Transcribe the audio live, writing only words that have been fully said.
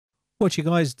Watch you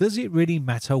guys, does it really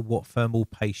matter what thermal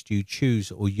paste you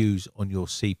choose or use on your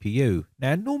CPU?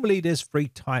 Now, normally there's three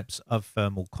types of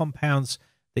thermal compounds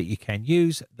that you can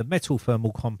use. The metal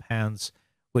thermal compounds,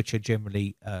 which are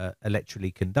generally electrically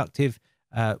conductive,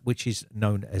 which is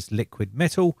known as liquid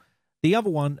metal. The other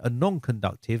one are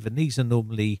non-conductive, and these are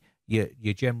normally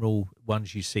your general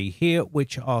ones you see here,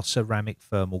 which are ceramic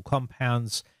thermal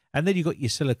compounds. And then you've got your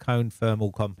silicone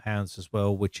thermal compounds as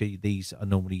well, these are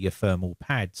normally your thermal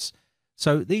pads.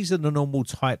 So these are the normal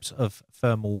types of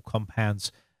thermal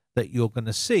compounds that you're going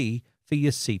to see for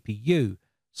your CPU.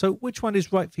 So which one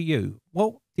is right for you?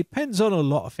 Well, depends on a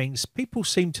lot of things. People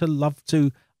seem to love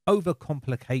to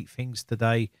overcomplicate things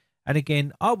today. And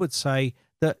again, I would say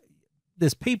that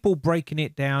there's people breaking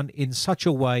it down in such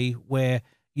a way where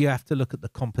you have to look at the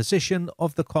composition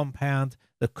of the compound,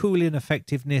 the cooling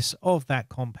effectiveness of that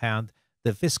compound,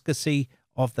 the viscosity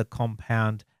of the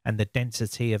compound and the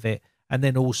density of it, and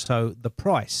then also the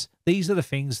price. These are the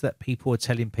things that people are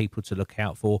telling people to look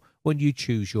out for when you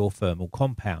choose your thermal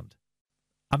compound.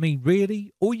 I mean,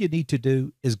 really, all you need to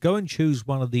do is go and choose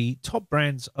one of the top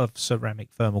brands of ceramic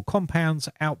thermal compounds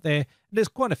out there. And there's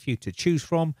quite a few to choose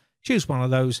from. Choose one of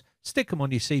those, stick them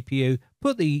on your CPU,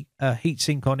 put the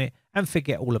heatsink on it, and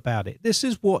forget all about it. This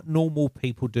is what normal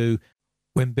people do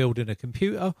when building a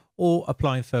computer or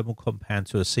applying thermal compound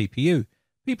to a CPU.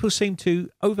 People seem to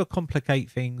overcomplicate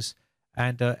things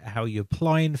and how you're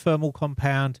applying thermal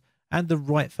compound and the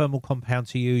right thermal compound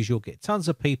to use. You'll get tons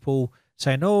of people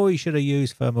saying, oh, you should have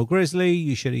used thermal Grizzly,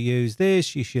 you should have used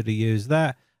this, you should have used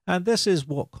that. And this is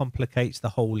what complicates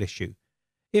the whole issue.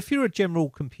 If you're a general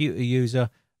computer user,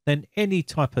 then any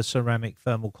type of ceramic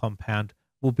thermal compound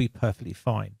will be perfectly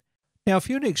fine. Now, if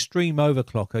you're an extreme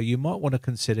overclocker, you might want to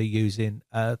consider using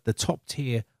the top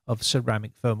tier of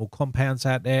ceramic thermal compounds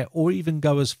out there, or even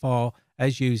go as far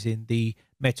as using the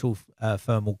metal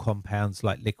thermal compounds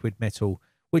like liquid metal,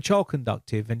 which are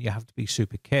conductive and you have to be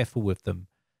super careful with them.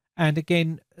 And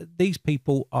again, these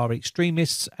people are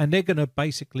extremists and they're going to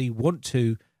basically want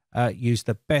to use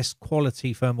the best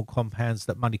quality thermal compounds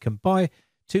that money can buy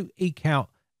to eke out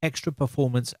extra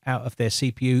performance out of their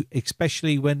CPU,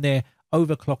 especially when they're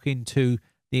overclocking to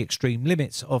the extreme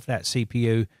limits of that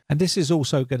CPU. And this is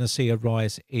also going to see a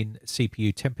rise in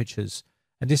CPU temperatures.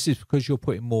 And this is because you're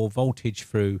putting more voltage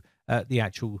through the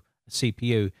actual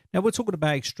CPU. Now, we're talking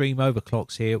about extreme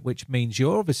overclocks here, which means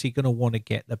you're obviously going to want to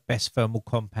get the best thermal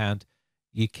compound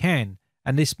you can.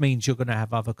 And this means you're going to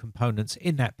have other components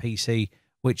in that PC,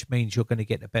 which means you're going to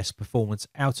get the best performance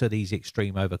out of these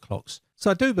extreme overclocks.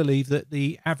 So I do believe that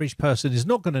the average person is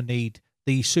not going to need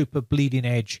the super bleeding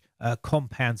edge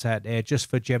compounds out there just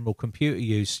for general computer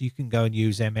use. You can go and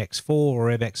use MX4 or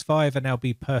MX5 and they'll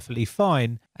be perfectly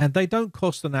fine. And they don't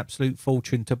cost an absolute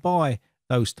fortune to buy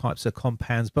those types of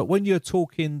compounds. But when you're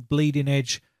talking bleeding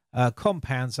edge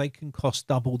compounds, they can cost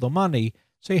double the money.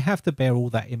 So you have to bear all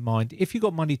that in mind. If you've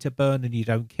got money to burn and you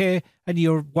don't care and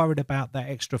you're worried about that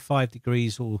extra 5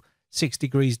 degrees or 6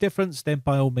 degrees difference, then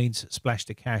by all means splash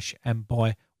the cash and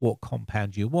buy what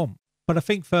compound you want. But I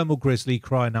think Thermal Grizzly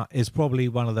Kryonaut is probably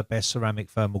one of the best ceramic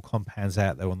thermal compounds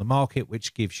out there on the market,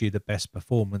 which gives you the best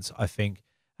performance, I think.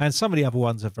 And some of the other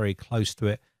ones are very close to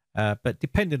it. But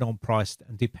depending on price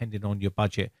and depending on your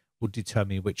budget will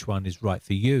determine which one is right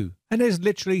for you. And there's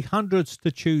literally hundreds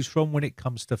to choose from when it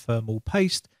comes to thermal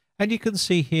paste. And you can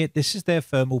see here, this is their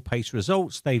thermal paste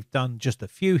results. They've done just a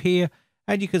few here.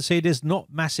 And you can see there's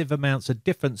not massive amounts of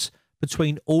difference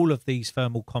between all of these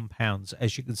thermal compounds,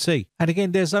 as you can see. And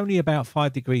again, there's only about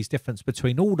 5 degrees difference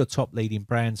between all the top leading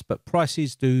brands, but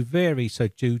prices do vary, so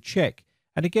do check.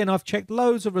 And again, I've checked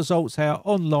loads of results out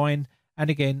online. And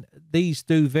again, these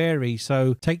do vary,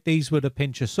 so take these with a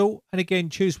pinch of salt. And again,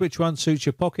 choose which one suits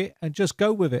your pocket and just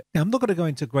go with it. Now, I'm not going to go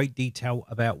into great detail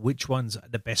about which ones are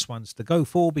the best ones to go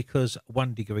for because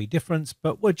 1 degree difference,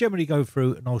 but we'll generally go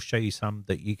through and I'll show you some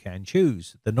that you can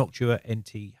choose. The Noctua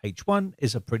NT-H1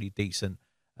 is a pretty decent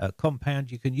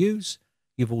compound you can use.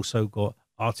 You've also got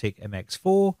Arctic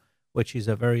MX4, which is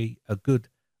a good,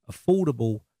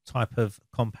 affordable type of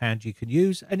compound you can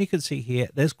use. And you can see here,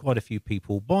 there's quite a few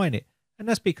people buying it. And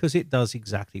that's because it does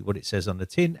exactly what it says on the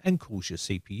tin and cools your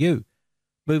CPU.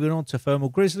 Moving on to Thermal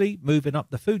Grizzly, moving up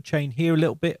the food chain here a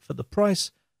little bit for the price.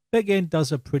 But again,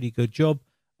 does a pretty good job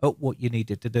at what you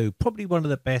needed to do. Probably one of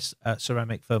the best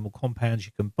ceramic thermal compounds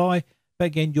you can buy. But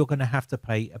again, you're going to have to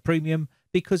pay a premium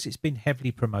because it's been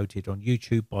heavily promoted on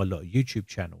YouTube by a lot of YouTube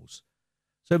channels.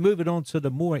 So moving on to the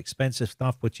more expensive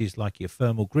stuff, which is like your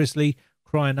Thermal Grizzly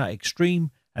Kryonaut Extreme.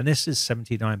 And this is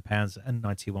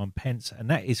 £79.91, and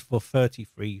that is for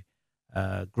 33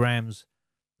 grams.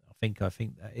 I think that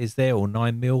is there, or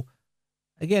 9 mil.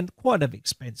 Again, quite an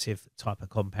expensive type of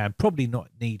compound, probably not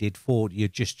needed for your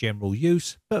just general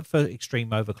use, but for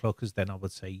extreme overclockers, then I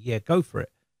would say, yeah, go for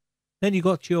it. Then you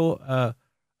got your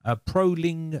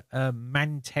Proling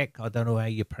Mantec, I don't know how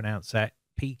you pronounce that,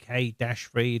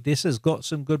 PK-3. This has got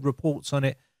some good reports on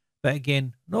it, but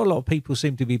again, not a lot of people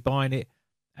seem to be buying it.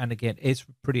 And again, it's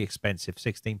pretty expensive,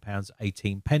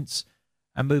 £16.18.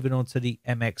 And moving on to the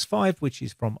MX5, which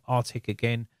is from Arctic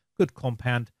again, good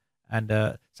compound.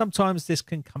 And sometimes this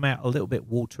can come out a little bit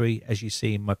watery, as you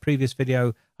see in my previous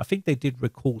video. I think they did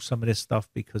recall some of this stuff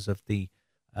because of the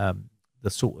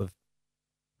sort of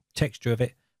texture of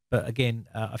it. But again,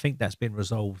 I think that's been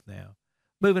resolved now.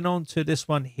 Moving on to this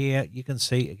one here, you can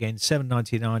see again,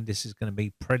 $7.99. This is going to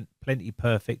be plenty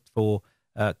perfect for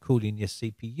cooling your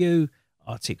CPU.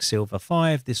 Arctic Silver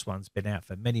 5. This one's been out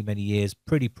for many, many years.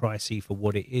 Pretty pricey for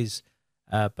what it is.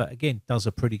 But again, does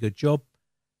a pretty good job.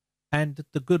 And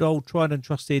the good old tried and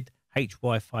trusted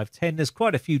HY510. There's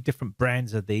quite a few different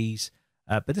brands of these.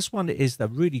 But this one is the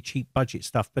really cheap budget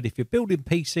stuff. But if you're building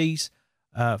PCs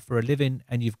for a living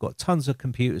and you've got tons of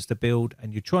computers to build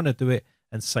and you're trying to do it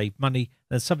and save money,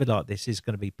 then something like this is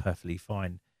going to be perfectly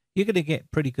fine. You're going to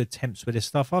get pretty good temps with this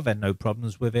stuff. I've had no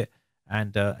problems with it.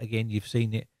 And again, you've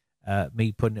seen it,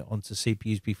 me putting it onto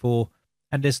CPUs before.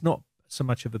 And there's not so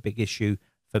much of a big issue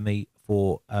for me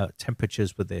for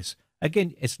temperatures with this.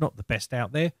 Again, it's not the best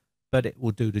out there, but it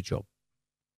will do the job.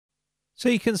 So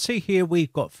you can see here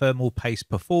we've got thermal paste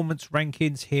performance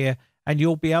rankings here, and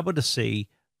you'll be able to see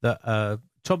that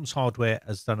Tom's Hardware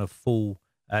has done a full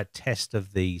test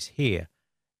of these here.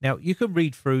 Now, you can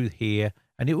read through here,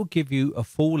 and it will give you a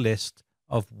full list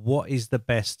of what is the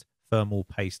best thermal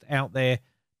paste out there.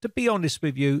 To be honest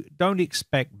with you, don't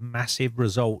expect massive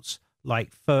results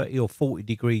like 30 or 40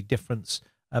 degree difference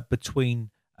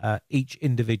between each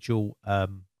individual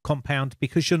compound,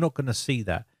 because you're not going to see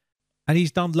that. And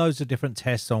he's done loads of different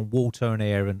tests on water and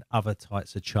air and other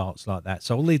types of charts like that.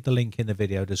 So I'll leave the link in the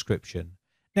video description.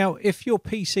 Now, if your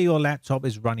PC or laptop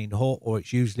is running hot or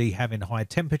it's usually having high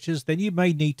temperatures, then you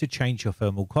may need to change your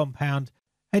thermal compound.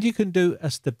 And you can do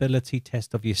a stability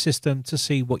test of your system to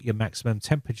see what your maximum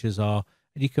temperatures are.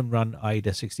 And you can run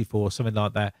AIDA 64 or something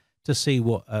like that to see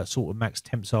what sort of max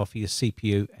temps are for your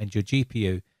CPU and your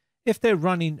GPU. If they're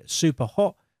running super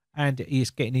hot and it's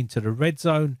getting into the red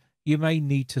zone, you may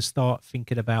need to start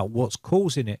thinking about what's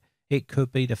causing it. It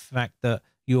could be the fact that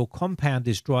your compound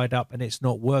is dried up and it's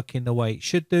not working the way it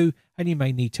should do, and you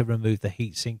may need to remove the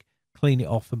heatsink, clean it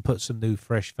off and put some new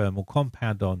fresh thermal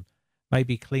compound on.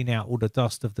 Maybe clean out all the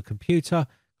dust of the computer,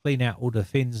 clean out all the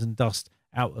fins and dust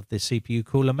out of the CPU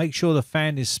cooler. Make sure the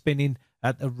fan is spinning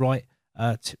at the right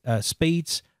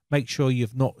speeds. Make sure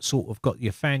you've not sort of got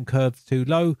your fan curve too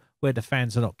low where the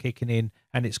fans are not kicking in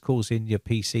and it's causing your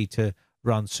PC to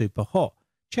run super hot.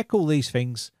 Check all these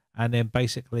things, and then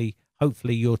basically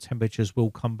hopefully your temperatures will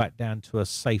come back down to a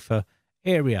safer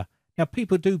area. Now,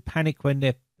 people do panic when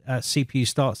their CPU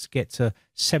starts to get to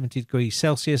 70 degrees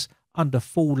Celsius under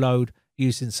full load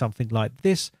using something like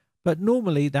this, but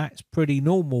normally that's pretty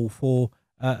normal for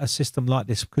a system like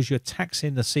this, because you're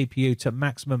taxing the CPU to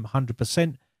maximum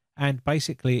 100%, and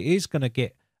basically it is going to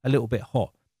get a little bit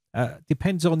hot.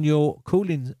 Depends on your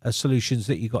cooling solutions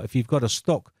that you've got. If you've got a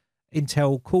stock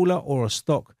Intel cooler or a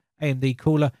stock AMD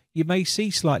cooler, you may see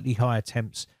slightly higher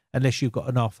temps unless you've got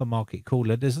an aftermarket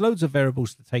cooler. There's loads of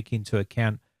variables to take into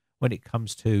account when it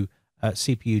comes to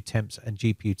CPU temps and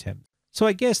GPU temps. So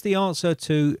I guess the answer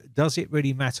to does it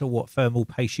really matter what thermal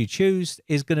paste you choose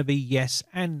is going to be yes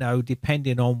and no,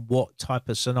 depending on what type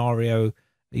of scenario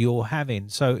you're having.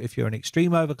 So if you're an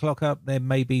extreme overclocker, then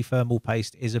maybe thermal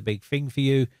paste is a big thing for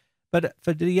you. But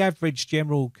for the average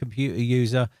general computer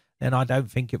user, then I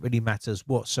don't think it really matters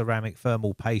what ceramic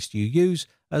thermal paste you use,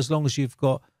 as long as you've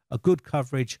got a good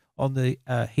coverage on the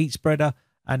heat spreader,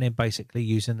 and then basically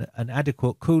using an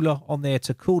adequate cooler on there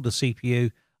to cool the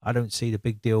CPU. I don't see the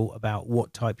big deal about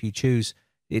what type you choose.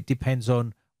 It depends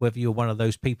on whether you're one of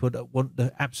those people that want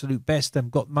the absolute best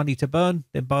and got money to burn,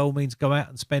 then by all means go out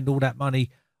and spend all that money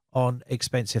on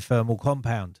expensive thermal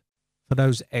compound for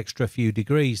those extra few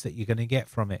degrees that you're going to get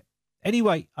from it.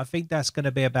 Anyway, I think that's going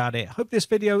to be about it. Hope this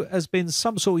video has been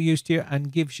some sort of use to you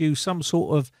and gives you some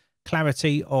sort of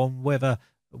clarity on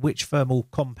which thermal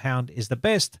compound is the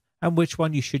best and which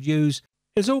one you should use.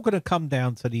 It's all going to come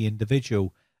down to the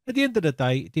individual. At the end of the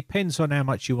day, it depends on how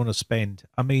much you want to spend.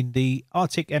 I mean, the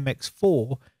Arctic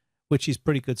MX4, which is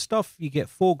pretty good stuff, you get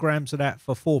 4 grams of that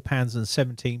for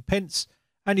 £4.17.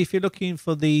 And if you're looking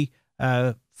for the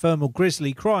thermal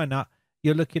Grizzly Kryonaut,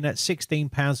 you're looking at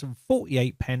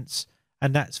 £16.48,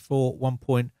 and that's for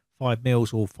 1.5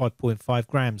 mils or 5.5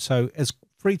 grams. So as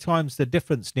 3 times the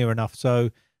difference near enough.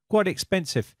 So quite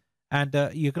expensive. And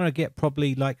you're going to get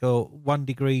probably like a 1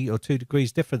 degree or 2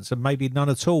 degrees difference, and maybe none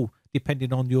at all,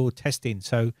 depending on your testing.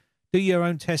 So do your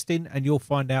own testing and you'll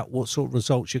find out what sort of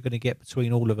results you're going to get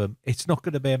between all of them. It's not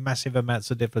going to be a massive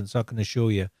amounts of difference, I can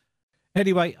assure you.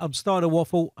 Anyway, I'm starting to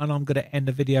waffle and I'm going to end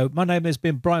the video. My name has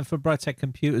been Brian from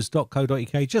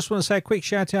briteccomputers.co.uk. Just want to say a quick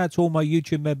shout out to all my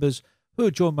YouTube members who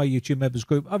have joined my YouTube members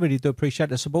group. I really do appreciate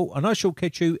the support, and I shall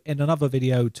catch you in another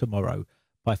video tomorrow.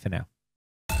 Bye for now.